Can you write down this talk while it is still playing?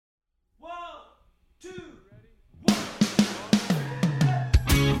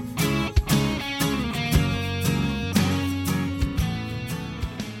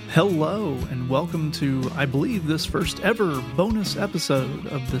Hello, and welcome to, I believe, this first ever bonus episode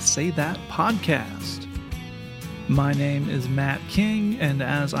of the Say That podcast. My name is Matt King, and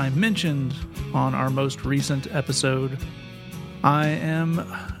as I mentioned on our most recent episode, I am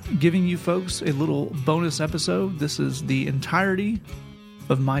giving you folks a little bonus episode. This is the entirety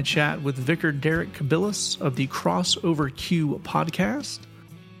of my chat with Vicar Derek Kabilis of the Crossover Q podcast.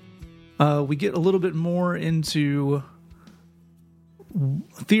 We get a little bit more into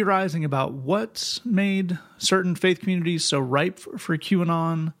theorizing about what made certain faith communities so ripe for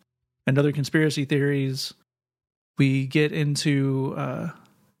QAnon and other conspiracy theories. We get into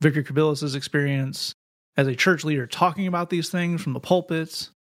Vicar Kabilis' experience as a church leader talking about these things from the pulpit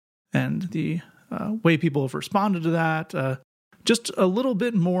and the way people have responded to that. Just a little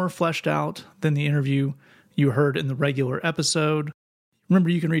bit more fleshed out than the interview you heard in the regular episode. Remember,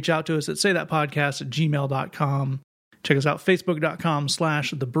 you can reach out to us at saythatpodcast@gmail.com. Check us out,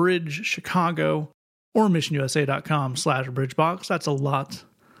 facebook.com/thebridgechicago or missionusa.com/bridgebox. That's a lot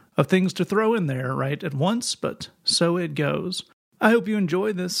of things to throw in there right at once, but so it goes. I hope you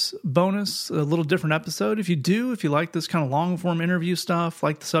enjoy this bonus, a little different episode. If you do, if you like this kind of long-form interview stuff,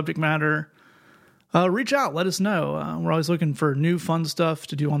 like the subject matter, reach out, let us know. We're always looking for new fun stuff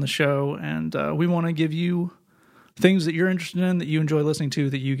to do on the show, and we want to give you things that you're interested in, that you enjoy listening to,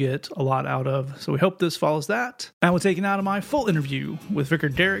 that you get a lot out of. So we hope this follows that. Now we're taking out of my full interview with Vicar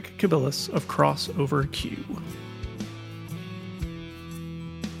Derek Kabilis of Crossover Q.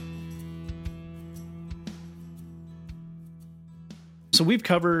 So we've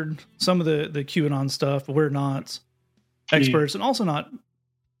covered some of the QAnon stuff, but we're not experts, and also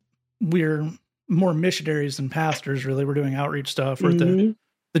we're more missionaries than pastors, really. We're doing outreach stuff. We're at the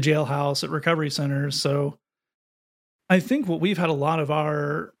jailhouse, at recovery centers. So I think what we've had a lot of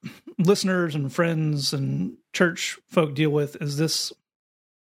our listeners and friends and church folk deal with is this: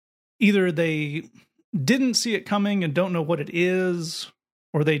 either they didn't see it coming and don't know what it is,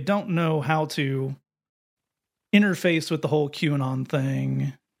 or they don't know how to interface with the whole QAnon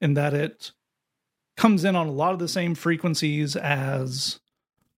thing, in that it comes in on a lot of the same frequencies as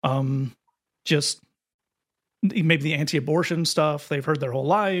just maybe the anti-abortion stuff they've heard their whole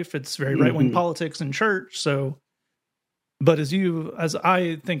life. It's very right-wing politics in church. So, but as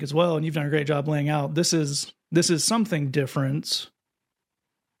I think as well, and you've done a great job laying out, this is something different,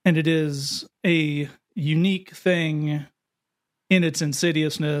 and it is a unique thing in its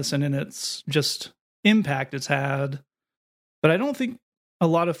insidiousness and in its just impact it's had. But I don't think a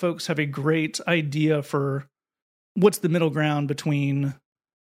lot of folks have a great idea for what's the middle ground between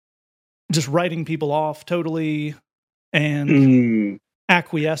just writing people off totally and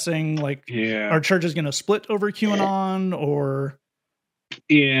acquiescing, like, our church is going to split over QAnon, or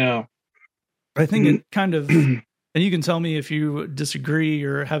I think it kind of, and you can tell me if you disagree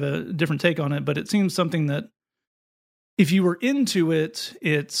or have a different take on it, but it seems something that if you were into it,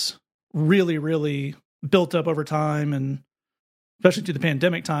 it's really, really built up over time, and especially through the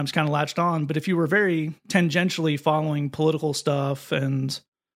pandemic times, kind of latched on. But if you were very tangentially following political stuff and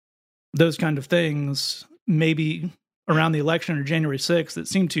those kind of things, maybe around the election or January 6th, it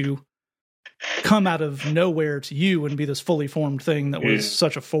seemed to come out of nowhere to you and be this fully formed thing that was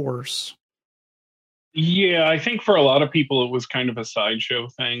such a force. Yeah, I think for a lot of people, it was kind of a sideshow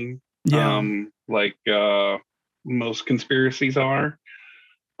thing. Like most conspiracies are.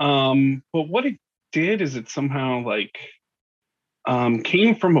 But what it did is it somehow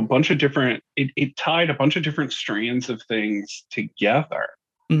came from a bunch of different, it tied a bunch of different strands of things together.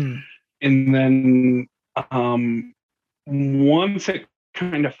 And then once it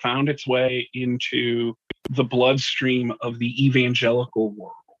kind of found its way into the bloodstream of the evangelical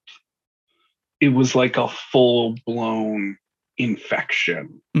world, it was like a full-blown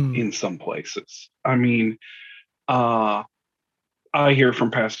infection in some places. I mean, I hear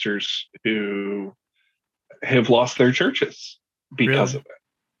from pastors who have lost their churches because of it,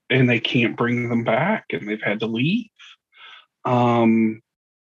 and they can't bring them back, and they've had to leave.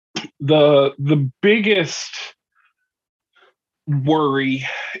 The biggest worry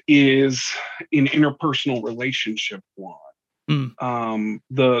is in interpersonal relationship one.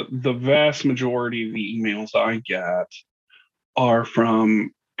 The vast majority of the emails I get are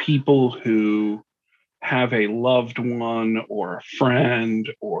from people who have a loved one or a friend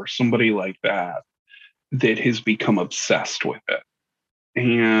or somebody like that has become obsessed with it.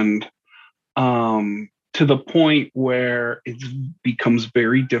 And to the point where it becomes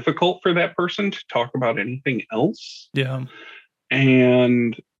very difficult for that person to talk about anything else. Yeah.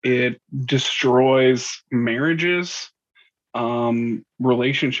 And it destroys marriages,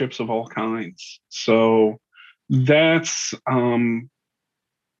 relationships of all kinds. So that's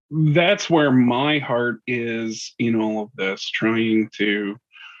that's where my heart is in all of this, trying to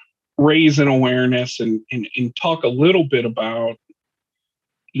raise an awareness and talk a little bit about,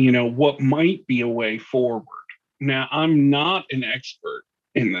 what might be a way forward. Now, I'm not an expert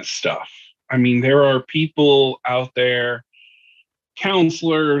in this stuff. I mean, there are people out there,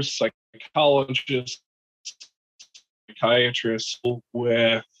 counselors, psychologists, psychiatrists,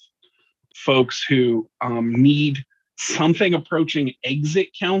 with folks who need something approaching exit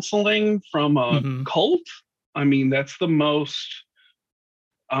counseling from a cult. I mean, that's the most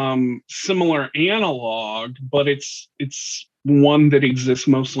similar analog, but it's one that exists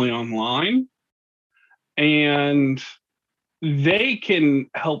mostly online, and they can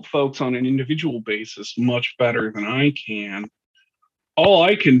help folks on an individual basis much better than I can. All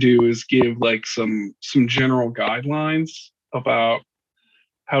I can do is give like some general guidelines about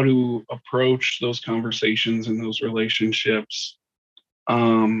how to approach those conversations and those relationships,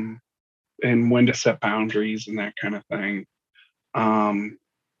 and when to set boundaries and that kind of thing.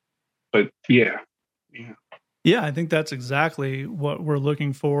 But yeah. Yeah, I think that's exactly what we're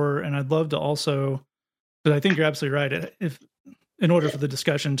looking for. And I'd love to also, but I think you're absolutely right. If in order for the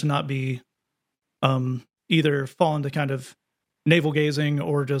discussion to not be either fall into kind of navel gazing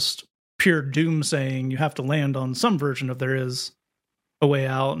or just pure doom saying, you have to land on some version of there is a way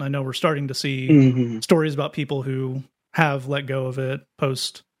out. And I know we're starting to see stories about people who have let go of it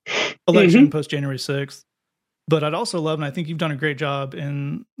post election, post January 6th. But I'd also love, and I think you've done a great job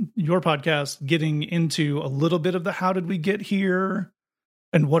in your podcast, getting into a little bit of the how did we get here,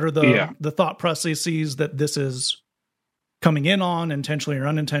 and what are the thought processes that this is coming in on, intentionally or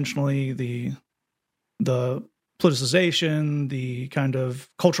unintentionally, the politicization, the kind of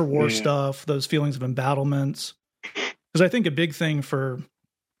culture war stuff, those feelings of embattlements. Because I think a big thing for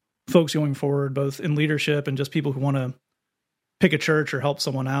folks going forward, both in leadership and just people who want to pick a church or help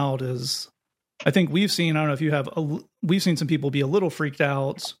someone out, is I think we've seen, I don't know if you have, we've seen some people be a little freaked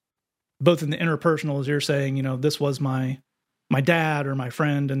out, both in the interpersonal, as you're saying, this was my dad or my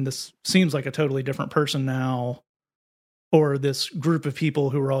friend, and this seems like a totally different person now, or this group of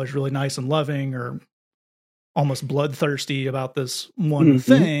people who were always really nice and loving or almost bloodthirsty about this one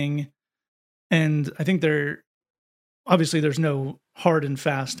thing. And I think obviously there's no hard and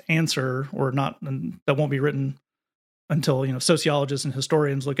fast answer, or not, and that won't be written until, sociologists and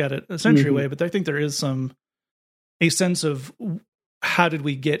historians look at it a century away. But I think there is a sense of how did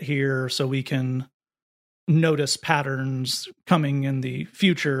we get here so we can notice patterns coming in the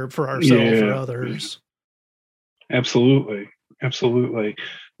future for ourselves or others. Absolutely. Absolutely.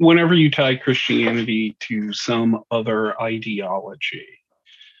 Whenever you tie Christianity to some other ideology,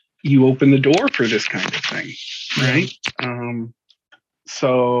 you open the door for this kind of thing, right?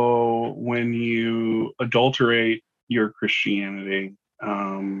 So when you adulterate your Christianity,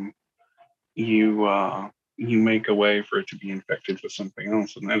 you make a way for it to be infected with something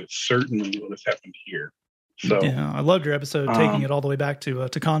else, and that is certainly what has happened here. So yeah, I loved your episode taking it all the way back to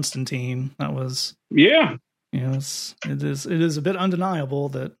Constantine. That was it is a bit undeniable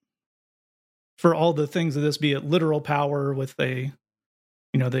that for all the things of this, be it literal power with the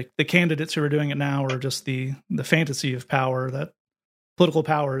candidates who are doing it now, or just the fantasy of power, that political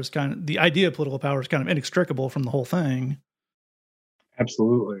power is the idea of political power is kind of inextricable from the whole thing.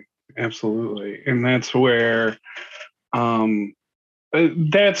 Absolutely. And that's where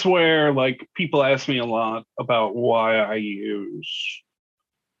like people ask me a lot about why I use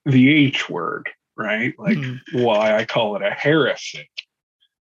the H word, right? Like why I call it a heresy.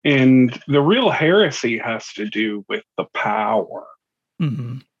 And the real heresy has to do with the power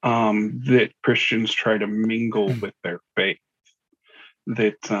that Christians try to mingle with their faith.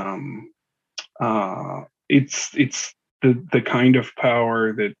 That it's the kind of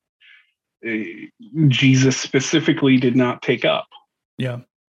power that Jesus specifically did not take up. Yeah.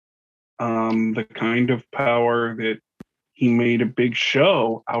 The kind of power that he made a big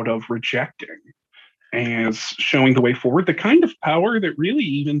show out of rejecting as showing the way forward. The kind of power that really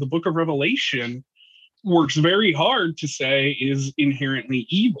even the book of Revelation works very hard to say is inherently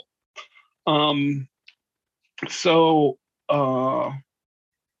evil.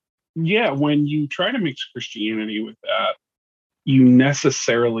 When you try to mix Christianity with that, you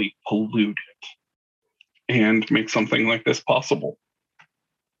necessarily pollute it and make something like this possible.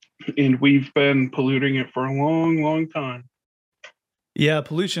 And we've been polluting it for a long, long time. Yeah,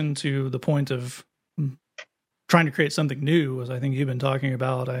 pollution to the point of trying to create something new, as I think you've been talking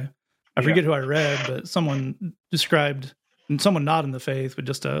about. I forget who I read, but someone described, and someone not in the faith, but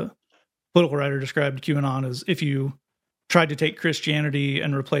just a political writer described QAnon as if you tried to take Christianity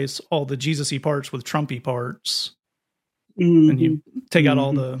and replace all the Jesus-y parts with Trump-y parts. and you take out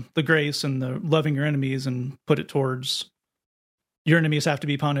all the grace and the loving your enemies and put it towards your enemies have to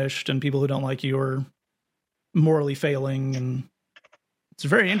be punished and people who don't like you are morally failing. And it's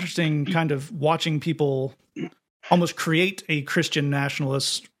very interesting kind of watching people almost create a Christian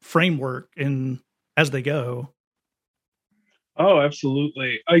nationalist framework as they go. Oh,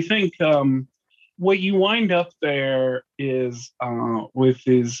 absolutely. I think what you wind up there is with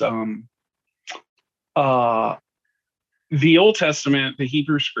his the Old Testament, the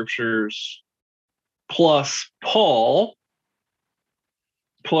Hebrew Scriptures, plus Paul,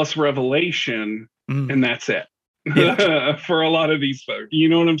 plus Revelation, and that's it. Yeah. For a lot of these folks. You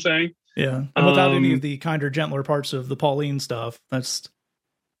know what I'm saying? Yeah. And without any of the kinder, gentler parts of the Pauline stuff. Let's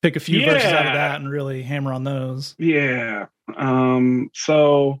pick a few verses out of that and really hammer on those. Yeah.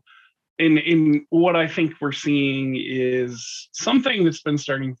 So in what I think we're seeing is something that's been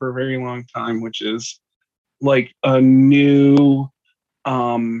starting for a very long time, which is like a new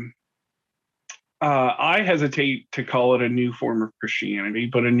I hesitate to call it a new form of Christianity,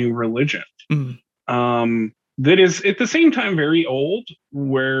 but a new religion. That is at the same time very old,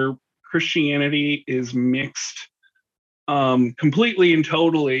 where Christianity is mixed completely and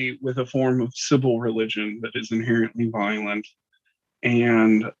totally with a form of civil religion that is inherently violent.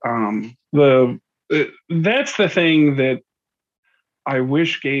 And that's the thing that I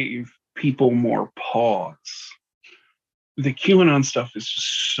wish gave people more pause. The QAnon stuff is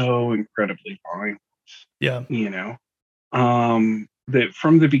just so incredibly violent. Yeah. You know, that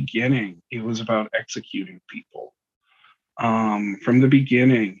from the beginning, it was about executing people. From the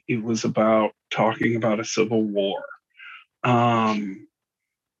beginning, it was about talking about a civil war. And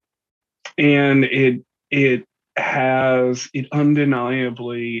it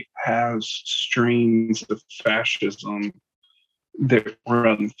undeniably has strains of fascism that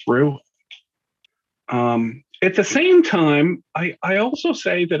run through it. At the same time, I also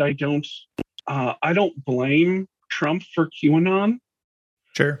say that I don't blame Trump for QAnon.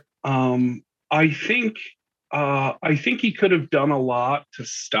 Sure. I think he could have done a lot to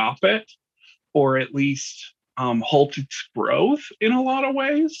stop it, or at least halt its growth in a lot of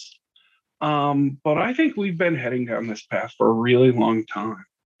ways. But I think we've been heading down this path for a really long time.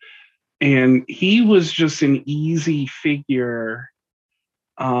 And he was just an easy figure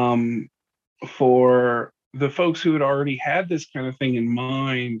for the folks who had already had this kind of thing in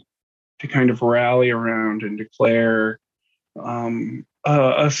mind to kind of rally around and declare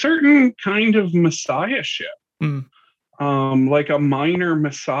a certain kind of messiahship, like a minor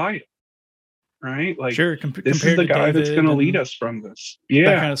messiah, right? Like, sure, this is the guy that's going to lead us from this. Yeah,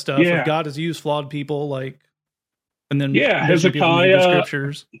 that kind of stuff. Yeah. If God has used flawed people, like, and then Hezekiah, the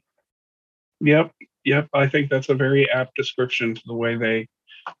scriptures. Yep. I think that's a very apt description to the way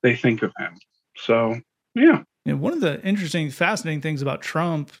they think of him. So, yeah. And one of the interesting, fascinating things about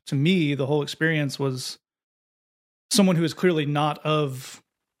Trump, to me, the whole experience was someone who is clearly not of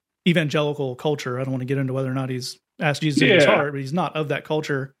evangelical culture. I don't want to get into whether or not he's asked Jesus in his heart, but he's not of that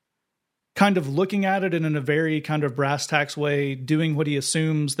culture. Kind of looking at it in a very kind of brass tacks way, doing what he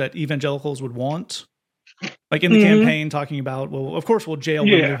assumes that evangelicals would want. Like in the campaign, talking about, well, of course we'll jail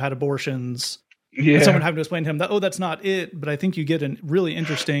women who had abortions. Yeah. And someone having to explain to him that, that's not it. But I think you get a really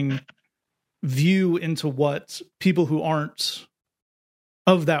interesting view into what people who aren't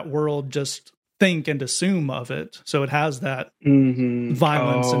of that world just think and assume of it. So it has that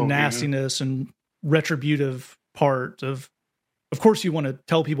violence and nastiness and retributive part of course you want to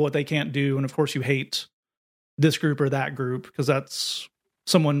tell people what they can't do. And of course you hate this group or that group because that's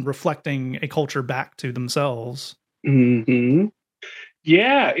someone reflecting a culture back to themselves.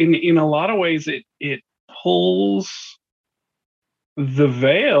 Yeah. In a lot of ways, it pulls the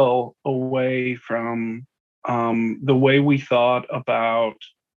veil away from the way we thought about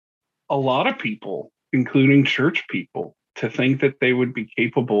a lot of people, including church people, to think that they would be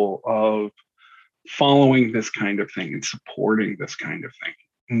capable of following this kind of thing and supporting this kind of thing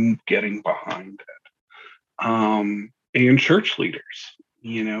and getting behind it. And church leaders,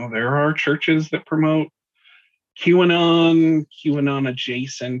 there are churches that promote QAnon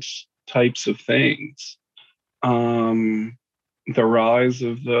adjacent types of things. The rise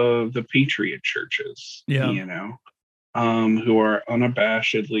of the patriot churches, who are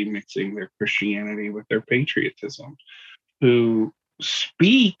unabashedly mixing their Christianity with their patriotism, who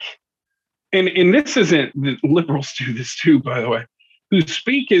speak, and this isn't, the liberals do this too, by the way, who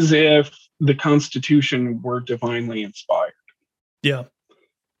speak as if the Constitution were divinely inspired. Yeah.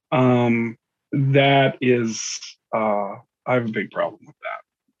 That is, I have a big problem with that.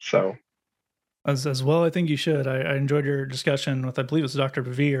 So. As well, I think you should. I enjoyed your discussion with, I believe it was Dr.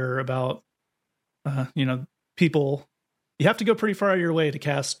 Bevere, about, people you have to go pretty far out of your way to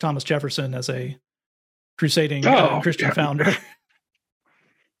cast Thomas Jefferson as a crusading Christian founder.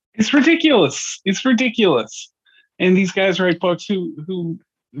 It's ridiculous. It's ridiculous. And these guys write books who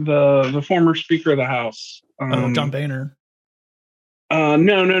the former Speaker of the House. John Boehner. No.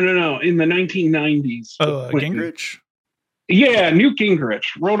 In the 1990s. Gingrich? Yeah, Newt Gingrich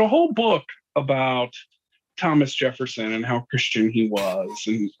wrote a whole book about Thomas Jefferson and how Christian he was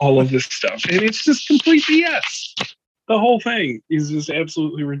and all of this stuff. And it's just complete BS. The whole thing is just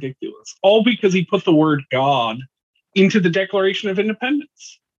absolutely ridiculous. All because he put the word God into the Declaration of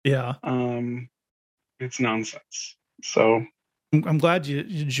Independence. Yeah. It's nonsense. So I'm glad you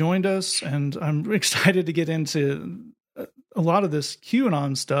joined us, and I'm excited to get into a lot of this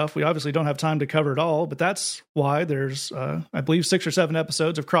QAnon stuff. We obviously don't have time to cover it all, but that's why there's, I believe, 6 or 7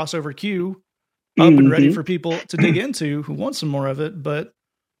 episodes of Crossover Q up and ready for people to dig into who want some more of it. But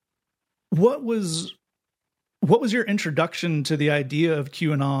what was your introduction to the idea of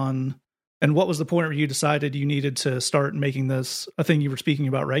QAnon, and what was the point where you decided you needed to start making this a thing you were speaking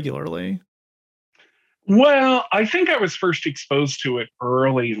about regularly? Well, I think I was first exposed to it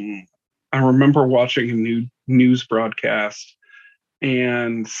early. I remember watching a news broadcast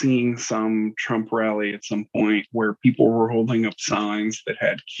and seeing some Trump rally at some point where people were holding up signs that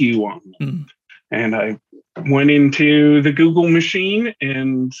had Q on them. And I went into the Google machine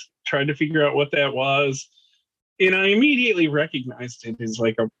and tried to figure out what that was. And I immediately recognized it as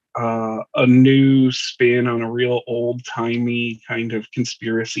like a new spin on a real old-timey kind of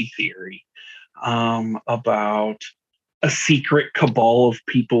conspiracy theory about a secret cabal of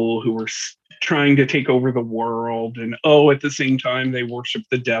people who were trying to take over the world. And, at the same time, they worship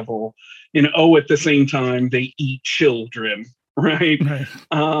the devil. And, at the same time, they eat children, right?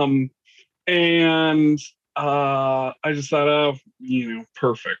 And I just thought,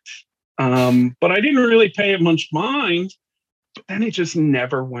 perfect. But I didn't really pay it much mind. But then it just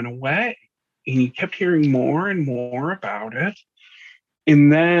never went away. And you kept hearing more and more about it.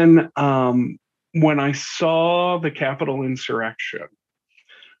 And then when I saw the Capitol insurrection,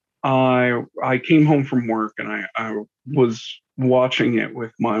 I came home from work and I was watching it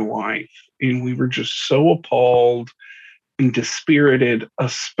with my wife, and we were just so appalled and dispirited,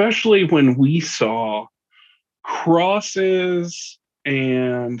 especially when we saw crosses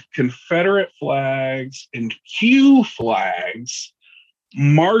and Confederate flags and Q flags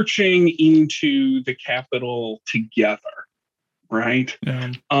marching into the Capitol together. Right.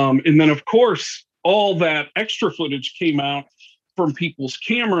 Yeah. And then, of course, all that extra footage came out from people's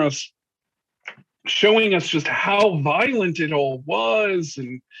cameras showing us just how violent it all was.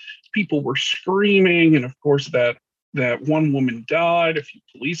 And people were screaming. And of course, that one woman died. A few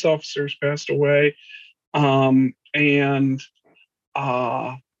police officers passed away. And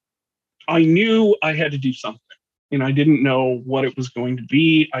I knew I had to do something. And I didn't know what it was going to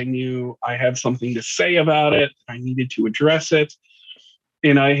be. I knew I had something to say about it. I needed to address it.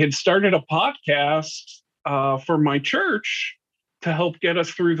 And I had started a podcast for my church to help get us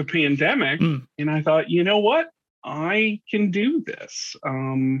through the pandemic. And I thought, you know what? I can do this.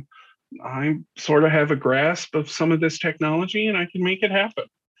 I sort of have a grasp of some of this technology, and I can make it happen.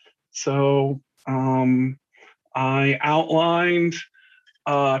 So I outlined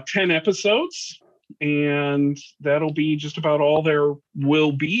 10 episodes. And that'll be just about all there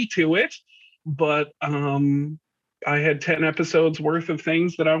will be to it. But I had 10 episodes worth of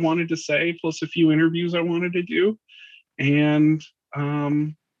things that I wanted to say, plus a few interviews I wanted to do. And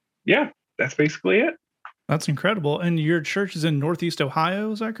that's basically it. That's incredible. And your church is in Northeast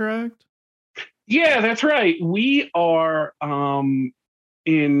Ohio, is that correct? Yeah, that's right. We are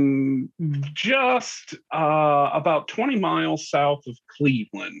in just about 20 miles south of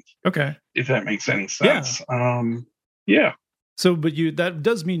Cleveland. Okay. If that makes any sense. Yeah. So, but that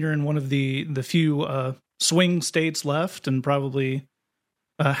does mean you're in one of the few swing states left, and probably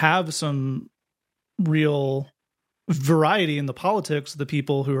have some real variety in the politics of the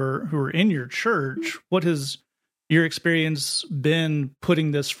people who are in your church. What has your experience been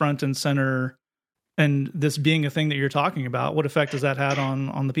putting this front and center, and this being a thing that you're talking about? What effect has that had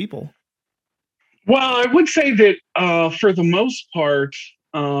on the people? Well, I would say that for the most part,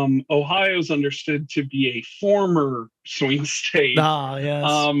 Ohio's understood to be a former swing state.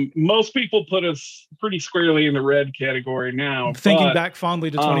 Yes. Most people put us pretty squarely in the red category now. Thinking back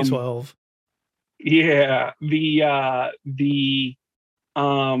fondly to 2012. Yeah, the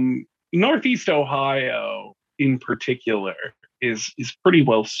Northeast Ohio in particular is pretty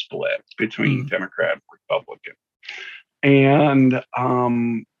well split between Democrat and Republican. And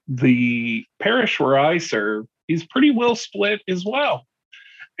the parish where I serve is pretty well split as well.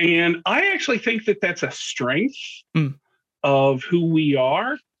 And I actually think that that's a strength of who we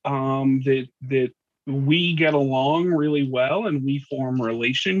are, that we get along really well and we form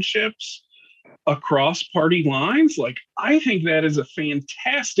relationships across party lines. Like, I think that is a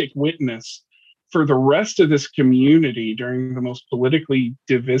fantastic witness for the rest of this community during the most politically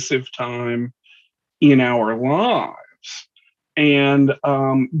divisive time in our lives. And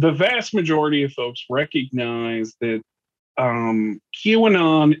the vast majority of folks recognize that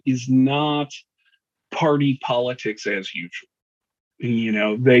QAnon is not party politics as usual. You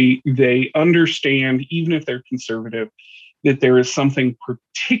know, they understand, even if they're conservative, that there is something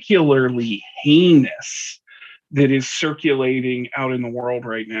particularly heinous that is circulating out in the world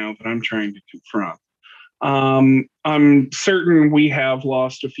right now that I'm trying to confront. I'm certain we have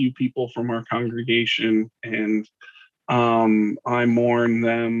lost a few people from our congregation, and I mourn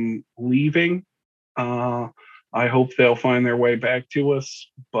them leaving. I hope they'll find their way back to us,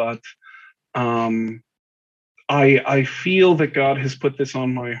 but I feel that God has put this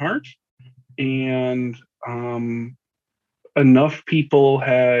on my heart, and enough people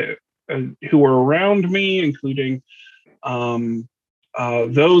who are around me, including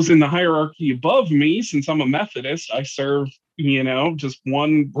those in the hierarchy above me. Since I'm a Methodist, I serve, just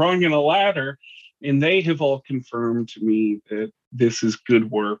one rung in a ladder, and they have all confirmed to me that this is good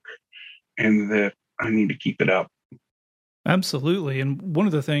work and that I need to keep it up. Absolutely. And one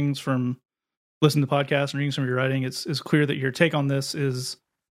of the things from listening to the podcast and reading some of your writing, it's clear that your take on this is,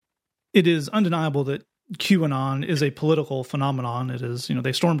 it is undeniable that QAnon is a political phenomenon. It is,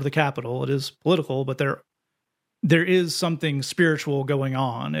 they stormed the Capitol. It is political, but there is something spiritual going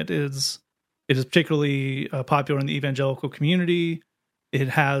on. It is particularly popular in the evangelical community. It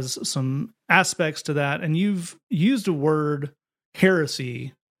has some aspects to that. And you've used a word,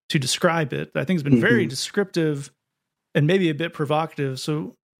 heresy, to describe it. I think has been very descriptive and maybe a bit provocative.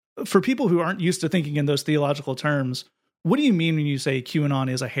 So for people who aren't used to thinking in those theological terms, what do you mean when you say QAnon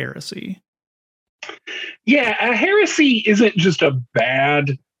is a heresy? Yeah, a heresy isn't just a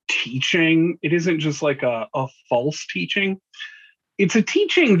bad teaching. It isn't just like a false teaching. It's a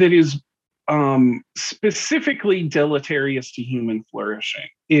teaching that is specifically deleterious to human flourishing.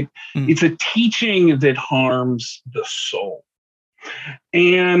 It's a teaching that harms the soul.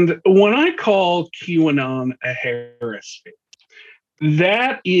 And when I call QAnon a heresy,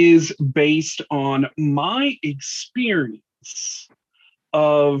 that is based on my experience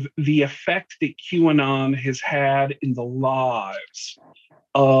of the effect that QAnon has had in the lives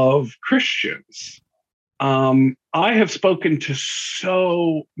of Christians. I have spoken to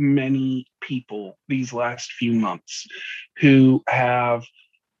so many people these last few months who have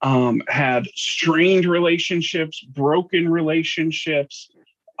had strained relationships, broken relationships,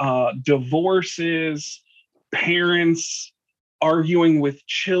 divorces, parents arguing with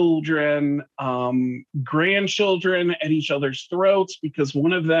children, grandchildren at each other's throats because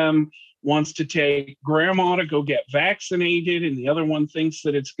one of them wants to take grandma to go get vaccinated and the other one thinks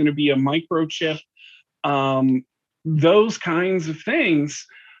that it's going to be a microchip. Those kinds of things.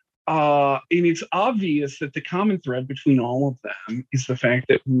 And it's obvious that the common thread between all of them is the fact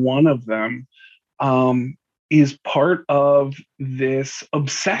that one of them is part of this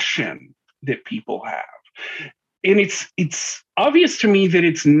obsession that people have. And it's obvious to me that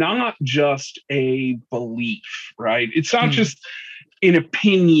it's not just a belief, right? It's not just an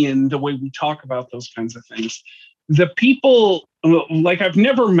opinion, the way we talk about those kinds of things. The people, like, I've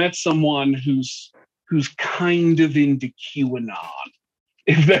never met someone who's kind of into QAnon,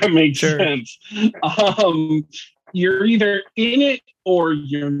 if that makes sense. You're either in it or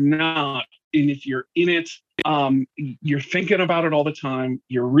you're not. And if you're in it, you're thinking about it all the time.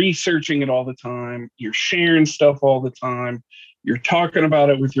 You're researching it all the time. You're sharing stuff all the time. You're talking about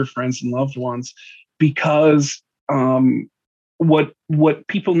it with your friends and loved ones, because what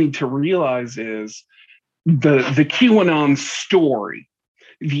people need to realize is the QAnon story,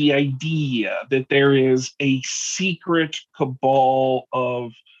 the idea that there is a secret cabal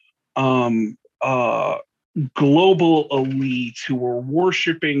of global elites who are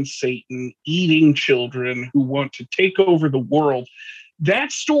worshiping Satan, eating children, who want to take over the world.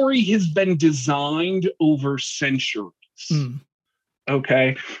 That story has been designed over centuries.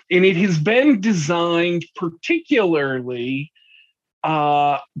 Okay. And it has been designed particularly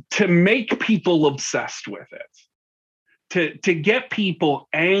to make people obsessed with it, to get people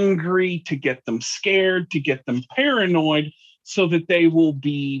angry, to get them scared, to get them paranoid, so that they will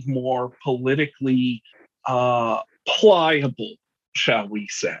be more politically pliable, shall we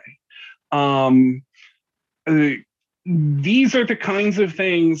say. These are the kinds of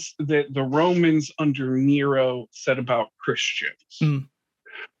things that the Romans under Nero said about Christians.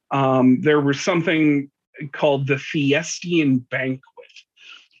 There was something called the Fiestian Banquet,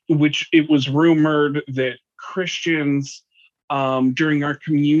 which it was rumored that Christians during our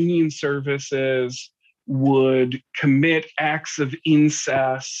communion services would commit acts of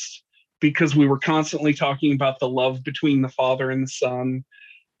incest because we were constantly talking about the love between the Father and the Son,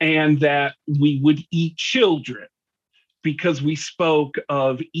 and that we would eat children because we spoke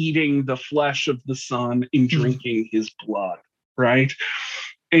of eating the flesh of the Son and drinking his blood, right?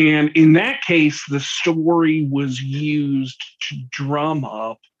 And in that case, the story was used to drum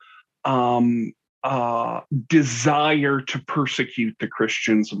up desire to persecute the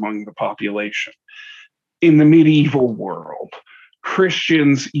Christians among the population. In the medieval world,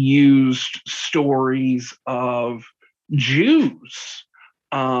 Christians used stories of Jews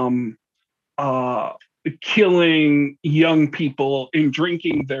killing young people and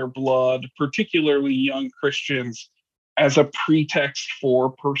drinking their blood, particularly young Christians, as a pretext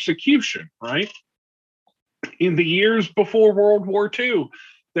for persecution, right? In the years before World War II,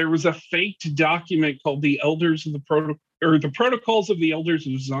 there was a faked document called the the Protocols of the Elders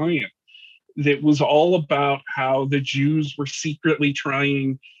of Zion that was all about how the Jews were secretly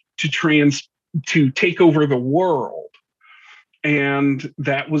trying to take over the world. And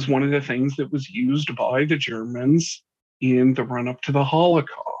that was one of the things that was used by the Germans in the run-up to the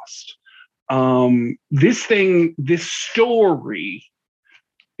Holocaust. This story,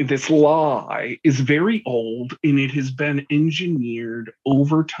 this lie is very old, and it has been engineered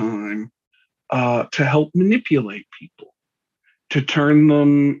over time to help manipulate people, to turn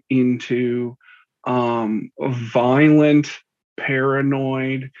them into violent,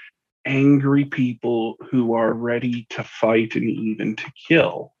 paranoid, angry people who are ready to fight and even to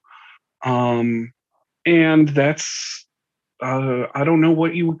kill. And that's, I don't know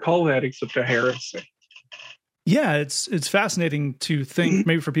what you would call that except a heresy. Yeah, it's fascinating to think,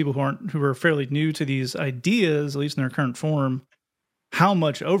 maybe for people who are fairly new to these ideas, at least in their current form, how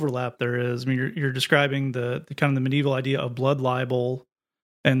much overlap there is. I mean, you're describing the kind of the medieval idea of blood libel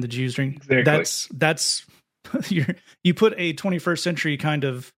and the Jews drink. Exactly. That's you put a 21st century kind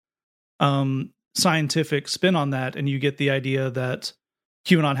of scientific spin on that, and you get the idea that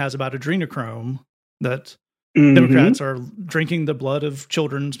QAnon has about adrenochrome, that Democrats are drinking the blood of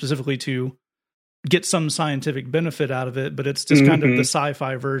children specifically to get some scientific benefit out of it, but it's just kind of the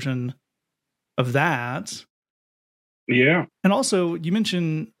sci-fi version of that. Yeah. And also, you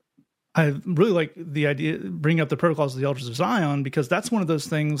mentioned, I really like the idea, bringing up the Protocols of the Elders of Zion, because that's one of those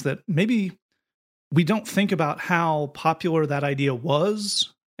things that maybe we don't think about how popular that idea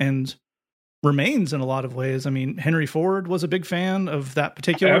was and remains in a lot of ways. I mean, Henry Ford was a big fan of that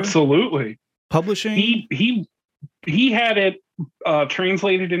particular absolutely publishing. He had it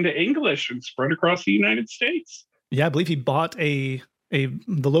translated into English and spread across the United States. Yeah, I believe he bought the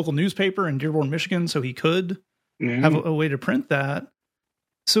local newspaper in Dearborn, Michigan, so he could have a way to print that.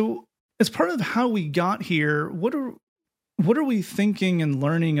 So, as part of how we got here, what are we thinking and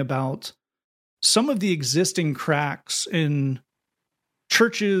learning about some of the existing cracks in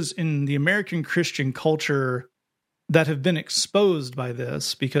churches in the American Christian culture that have been exposed by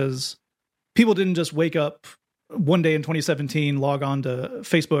this? Because people didn't just wake up one day in 2017, log on to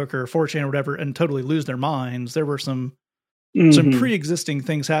Facebook or 4chan or whatever, and totally lose their minds. There were some pre-existing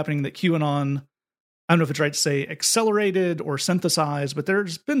things happening that QAnon, I don't know if it's right to say accelerated or synthesized, but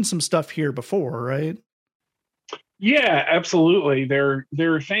there's been some stuff here before, right? Yeah, absolutely. There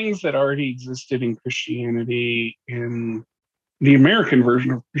are things that already existed in Christianity, in the American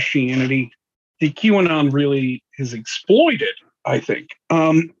version of Christianity, that QAnon really has exploited, I think.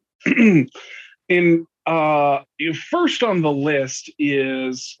 First on the list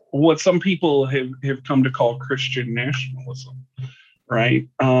is what some people have come to call Christian nationalism, right?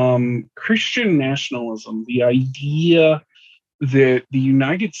 Christian nationalism, the idea that the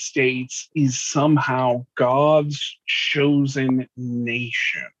United States is somehow God's chosen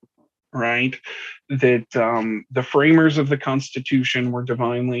nation, right? That the framers of the Constitution were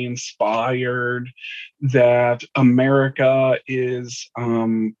divinely inspired, that America is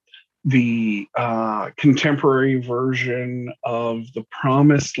the contemporary version of the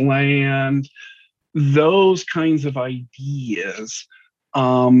Promised Land. Those kinds of ideas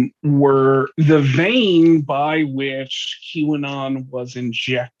were the vein by which QAnon was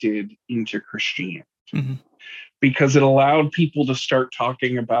injected into Christianity, because it allowed people to start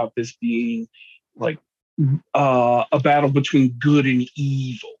talking about this being like a battle between good and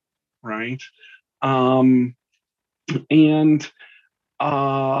evil, right?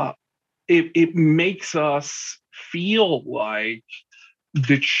 It makes us feel like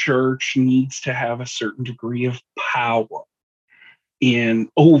the church needs to have a certain degree of power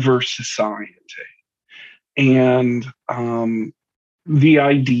over society. And the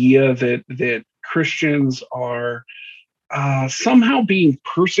idea that Christians are somehow being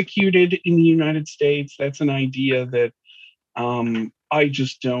persecuted in the United States, that's an idea that I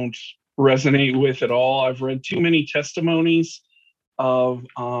just don't resonate with at all. I've read too many testimonies of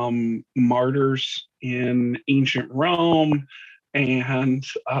martyrs in ancient Rome and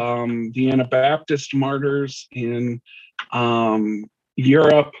the Anabaptist martyrs in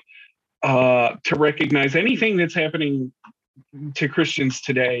Europe to recognize anything that's happening to Christians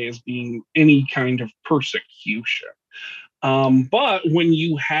today as being any kind of persecution. But when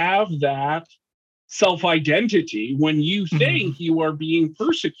you have that self-identity, when you think you are being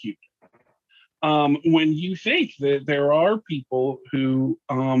persecuted, when you think that there are people who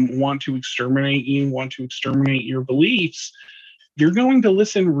want to exterminate you, want to exterminate your beliefs, you're going to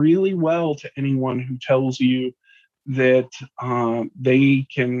listen really well to anyone who tells you that they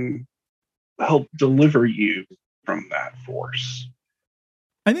can help deliver you from that force.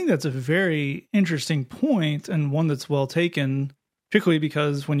 I think that's a very interesting point, and one that's well taken, particularly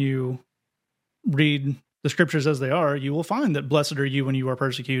because when you read the scriptures as they are, you will find that blessed are you when you are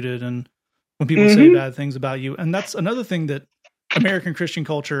persecuted and when people say bad things about you. And that's another thing that American Christian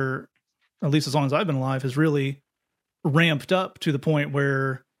culture, at least as long as I've been alive, has really ramped up to the point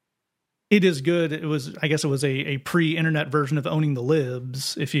where it is good. It was, I guess it was a pre-internet version of owning the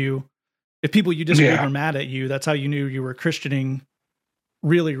libs. If people you disagreed were mad at you, that's how you knew you were Christianing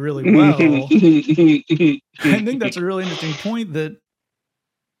really, really well. I think that's a really interesting point, that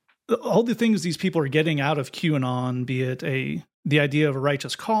all the things these people are getting out of QAnon, be it the idea of a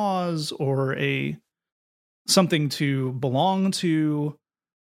righteous cause or something to belong to,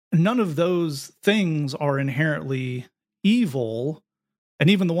 none of those things are inherently evil. And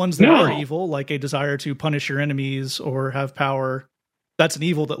even the ones that are evil, like a desire to punish your enemies or have power, that's an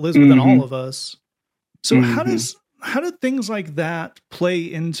evil that lives within all of us. So how do things like that play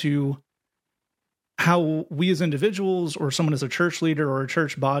into how we as individuals, or someone as a church leader or a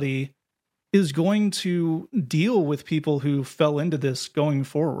church body, is going to deal with people who fell into this going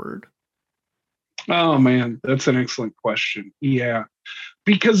forward? Oh man, that's an excellent question. Yeah,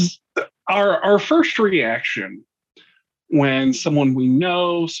 because our first reaction when someone we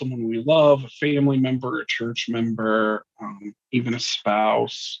know, someone we love, a family member, a church member, even a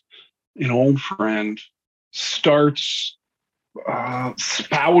spouse, an old friend, starts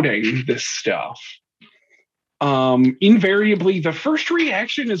spouting this stuff, invariably the first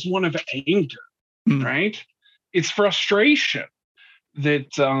reaction is one of anger, right? It's frustration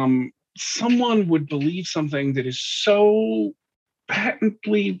that someone would believe something that is so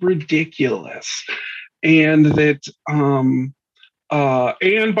patently ridiculous. And that,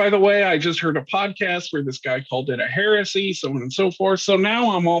 and by the way, I just heard a podcast where this guy called it a heresy, so on and so forth. So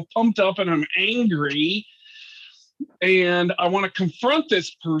now I'm all pumped up and I'm angry and I want to confront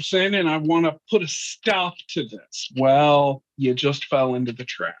this person and I want to put a stop to this. Well, you just fell into the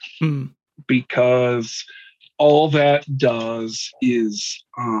trap because all that does is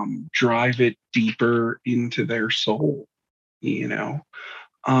drive it deeper into their soul, you know?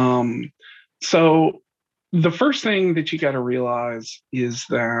 So the first thing that you got to realize is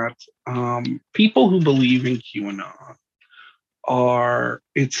that people who believe in QAnon are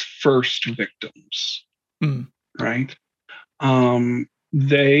its first victims, right?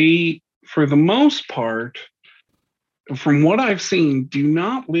 They, for the most part, from what I've seen, do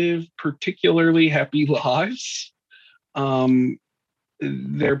not live particularly happy lives.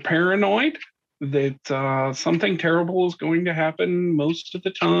 They're paranoid that something terrible is going to happen most of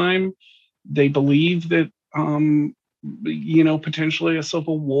the time. They believe that, potentially a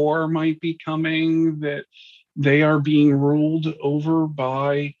civil war might be coming, that they are being ruled over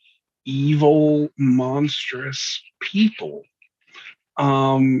by evil, monstrous people.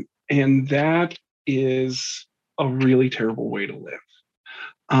 And that is a really terrible way to live.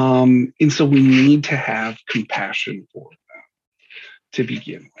 And so we need to have compassion for them to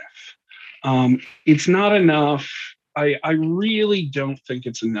begin with. It's not enough. I really don't think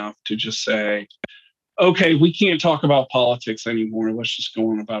it's enough to just say, okay, we can't talk about politics anymore. Let's just go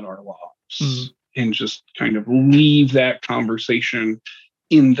on about our lives and just kind of leave that conversation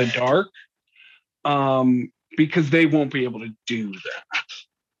in the dark, because they won't be able to do that.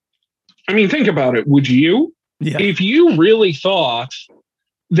 I mean, think about it. Would you? Yeah. If you really thought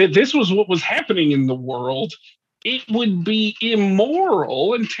that this was what was happening in the world, it would be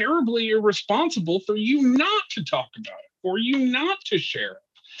immoral and terribly irresponsible for you not to talk about it, for you not to share it.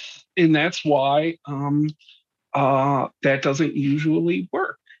 And that's why that doesn't usually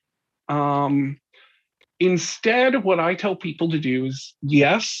work. Instead, what I tell people to do is,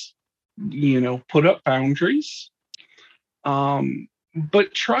 yes, put up boundaries,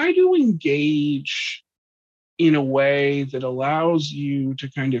 but try to engage in a way that allows you to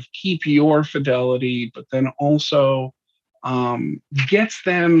kind of keep your fidelity, but then also gets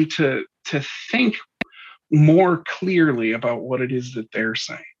them to think more clearly about what it is that they're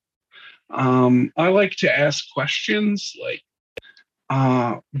saying. I like to ask questions like,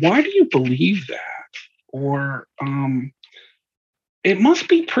 why do you believe that? Or it must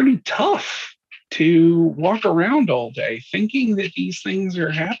be pretty tough to walk around all day thinking that these things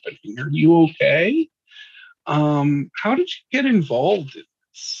are happening. Are you okay? How did you get involved in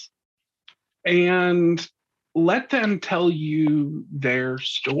this? And let them tell you their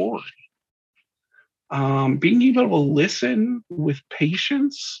story. Being able to listen with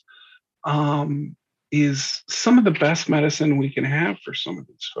patience is some of the best medicine we can have for some of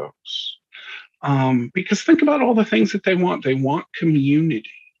these folks. Because think about all the things that they want. They want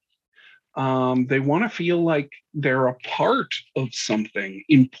community. They want to feel like they're a part of something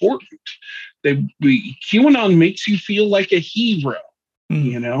important. QAnon makes you feel like a hero.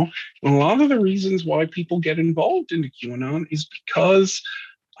 And a lot of the reasons why people get involved into QAnon is because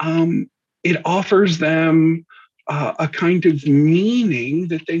it offers them a kind of meaning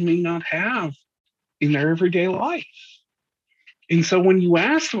that they may not have in their everyday life. And so when you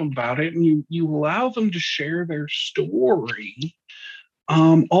ask them about it and you allow them to share their story,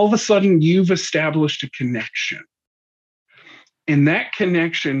 all of a sudden you've established a connection. And that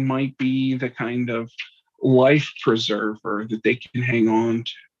connection might be the kind of life preserver that they can hang on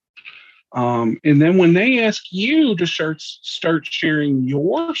to. And then when they ask you to start sharing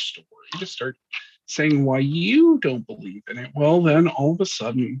your story, to start saying why you don't believe in it, well, then all of a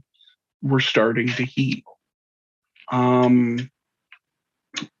sudden we're starting to heal.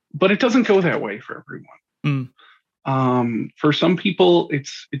 But it doesn't go that way for everyone. For some people,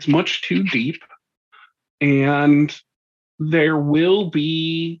 it's much too deep, and there will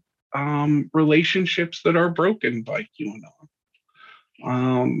be relationships that are broken by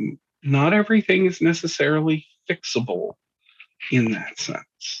QAnon. Not everything is necessarily fixable in that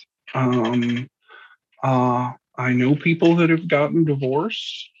sense. I know people that have gotten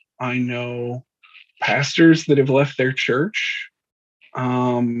divorced. I know pastors that have left their church.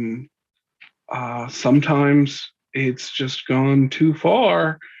 Sometimes it's just gone too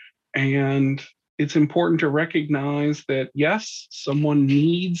far, and it's important to recognize that, yes, someone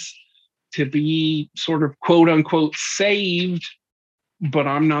needs to be sort of quote unquote saved, but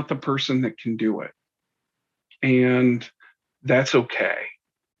I'm not the person that can do it. And that's okay.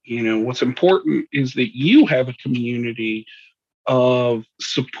 What's important is that you have a community of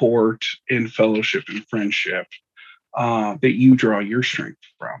support and fellowship and friendship that you draw your strength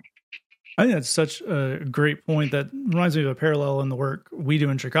from. I think that's such a great point. That reminds me of a parallel in the work we do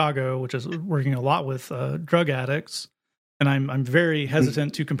in Chicago, which is working a lot with drug addicts. And I'm very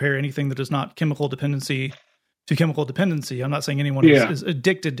hesitant to compare anything that is not chemical dependency to chemical dependency. I'm not saying anyone is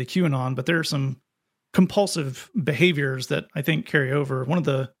addicted to QAnon, but there are some compulsive behaviors that I think carry over. One of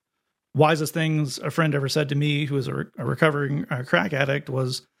the wisest things a friend ever said to me, who is a recovering crack addict,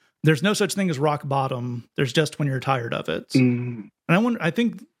 was, "There's no such thing as rock bottom. There's just when you're tired of it." And I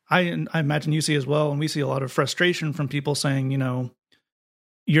think I imagine you see as well, and we see a lot of frustration from people saying,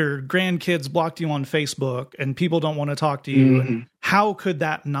 your grandkids blocked you on Facebook and people don't want to talk to you. And how could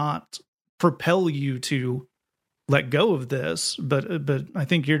that not propel you to let go of this? But I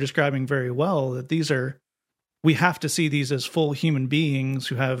think you're describing very well that we have to see these as full human beings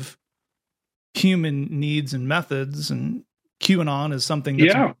who have human needs and methods. And QAnon is something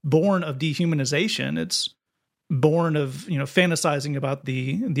that's born of dehumanization. It's born of, fantasizing about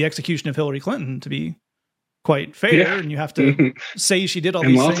the execution of Hillary Clinton, to be quite fair. And you have to say she did all these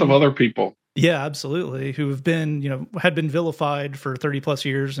things. And lots of other people. Yeah, absolutely. Who have been, had been vilified for 30 plus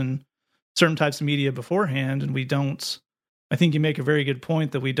years in certain types of media beforehand. And I think you make a very good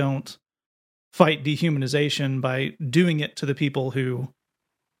point that we don't fight dehumanization by doing it to the people who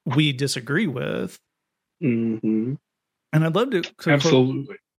we disagree with. And I'd love to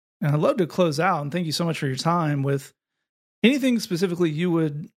absolutely. And I'd love to close out, and thank you so much for your time, with anything specifically you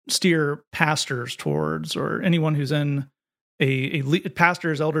would steer pastors towards, or anyone who's in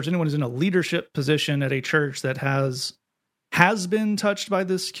pastors, elders, anyone who's in a leadership position at a church that has been touched by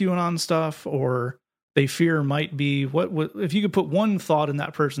this QAnon stuff, or they fear might be. What if you could put one thought in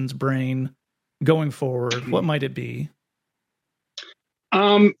that person's brain going forward? What might it be?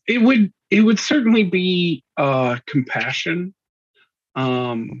 It would certainly be compassion.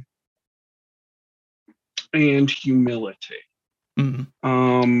 And humility.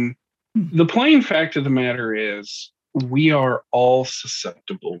 The plain fact of the matter is, we are all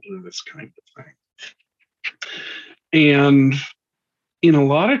susceptible to this kind of thing. And in a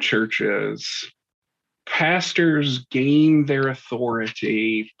lot of churches, pastors gain their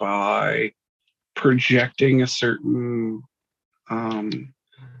authority by projecting a certain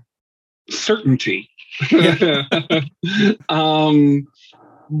certainty.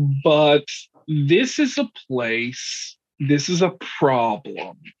 But this is a place, this is a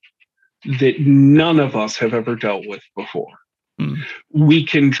problem that none of us have ever dealt with before. We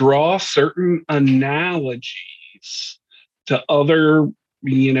can draw certain analogies to other,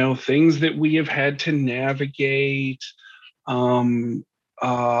 things that we have had to navigate,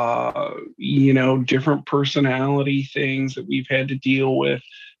 different personality things that we've had to deal with,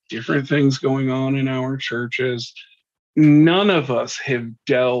 different things going on in our churches. None of us have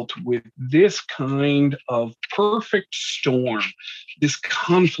dealt with this kind of perfect storm, this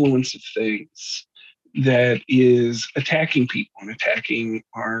confluence of things that is attacking people and attacking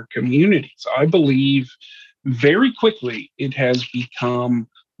our communities. I believe very quickly it has become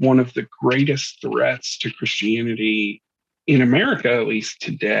one of the greatest threats to Christianity in America, at least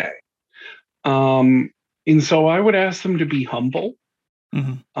today. And so I would ask them to be humble,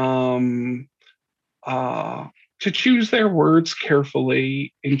 to choose their words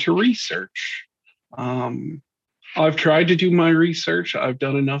carefully, and to research. I've tried to do my research. I've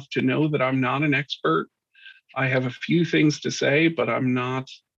done enough to know that I'm not an expert. I have a few things to say, but I'm not,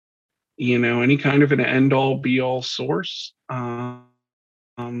 any kind of an end-all, be-all source. The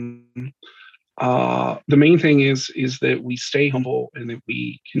main thing is that we stay humble and that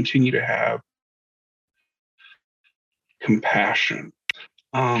we continue to have compassion.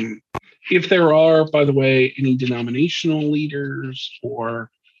 If there are, by the way, any denominational leaders or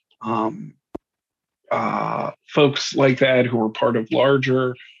folks like that who are part of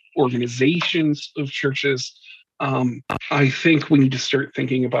larger organizations of churches, I think we need to start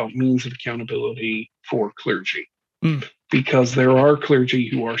thinking about means of accountability for clergy, because there are clergy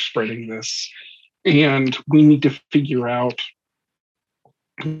who are spreading this, and we need to figure out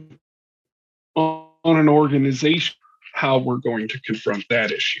on an organization how we're going to confront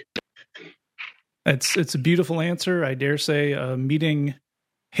that issue. It's a beautiful answer. I dare say meeting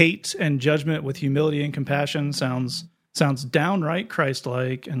hate and judgment with humility and compassion sounds downright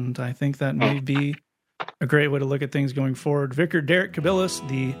Christ-like, and I think that may be a great way to look at things going forward. Vicar Derek Kabilis,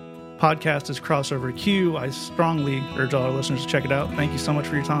 the podcast is Crossover Q. I strongly urge all our listeners to check it out. Thank you so much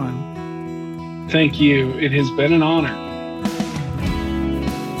for your time. Thank you. It has been an honor.